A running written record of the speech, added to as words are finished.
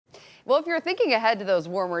Well, if you're thinking ahead to those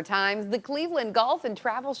warmer times, the Cleveland Golf and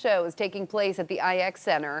Travel Show is taking place at the IX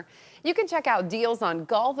Center. You can check out deals on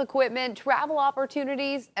golf equipment, travel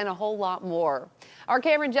opportunities, and a whole lot more. Our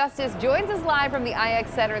Cameron Justice joins us live from the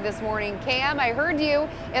IX Center this morning. Cam, I heard you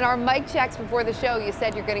in our mic checks before the show. You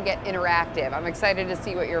said you're going to get interactive. I'm excited to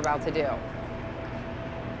see what you're about to do.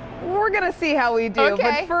 We're going to see how we do, okay.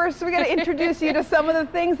 But first we got to introduce you to some of the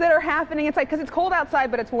things that are happening inside, because it's cold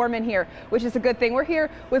outside, but it's warm in here, which is a good thing. We're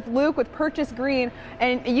here with Luke with Purchase Green,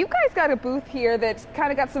 and you guys got a booth here that's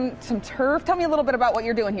kind of got some turf. Tell me a little bit about what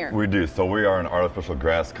you're doing here. We do. So we are an artificial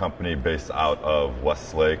grass company based out of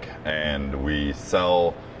Westlake, and we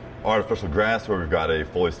sell artificial grass where we've got a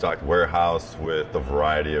fully stocked warehouse with a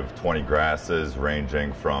variety of 20 grasses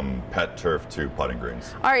ranging from pet turf to putting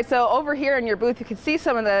greens. All right, so over here in your booth you can see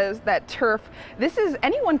some of that turf. This is,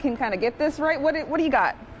 anyone can kind of get this, right? What do you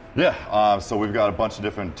got? Yeah, so we've got a bunch of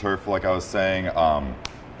different turf, like I was saying.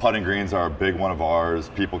 Putting greens are a big one of ours.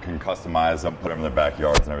 People can customize them, put them in their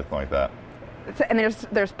backyards and everything like that. And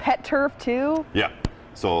there's pet turf too? Yeah.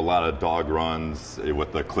 So a lot of dog runs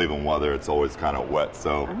with the Cleveland weather. It's always kind of wet,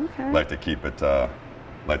 so like to keep it,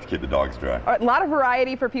 like to keep the dogs dry. A lot of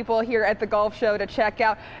variety for people here at the golf show to check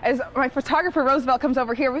out. As my photographer Roosevelt comes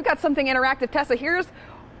over here, we've got something interactive. Tessa, here's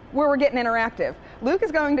where we're getting interactive. Luke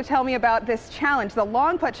is going to tell me about this challenge, the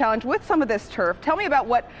long putt challenge with some of this turf. Tell me about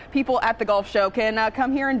what people at the golf show can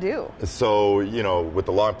come here and do. So, you know, with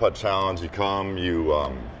the long putt challenge, you come,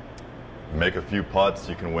 you make a few putts.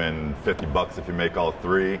 You can win $50 if you make all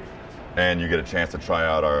three, and you get a chance to try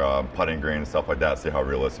out our putting green and stuff like that. See how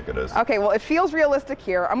realistic it is. Okay, well, it feels realistic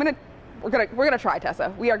here. We're gonna try,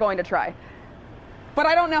 Tessa. We are going to try, but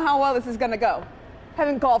I don't know how well this is gonna go.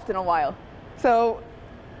 Haven't golfed in a while, so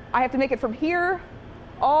I have to make it from here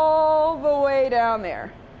all the way down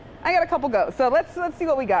there. I got a couple goes, so let's see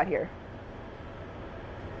what we got here.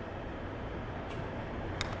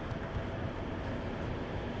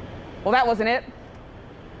 Well, that wasn't it.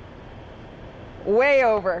 Way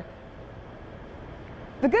over.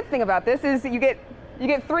 The good thing about this is that you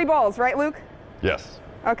get 3 balls, right, Luke? Yes.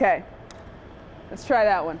 Okay. Let's try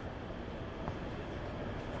that one.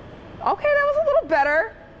 Okay, that was a little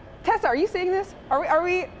better. Tessa, are you seeing this? Are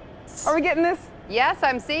we getting this? Yes,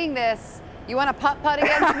 I'm seeing this. You want to putt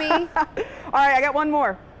against me? All right, I got one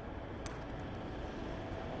more.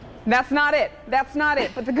 That's not it. That's not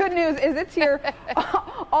it. But the good news is it's here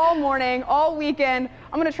all morning, all weekend.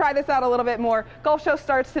 I'm going to try this out a little bit more. Golf show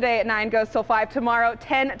starts today at 9, goes till 5. Tomorrow,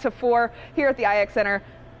 10 to 4 here at the IX Center.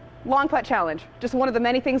 Long putt challenge. Just one of the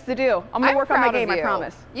many things to do. I'm going to work on my game, I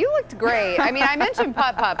promise. You looked great. I mean, I mentioned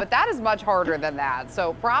putt, but that is much harder than that.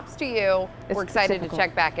 So props to you. We're excited to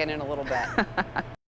check back in a little bit.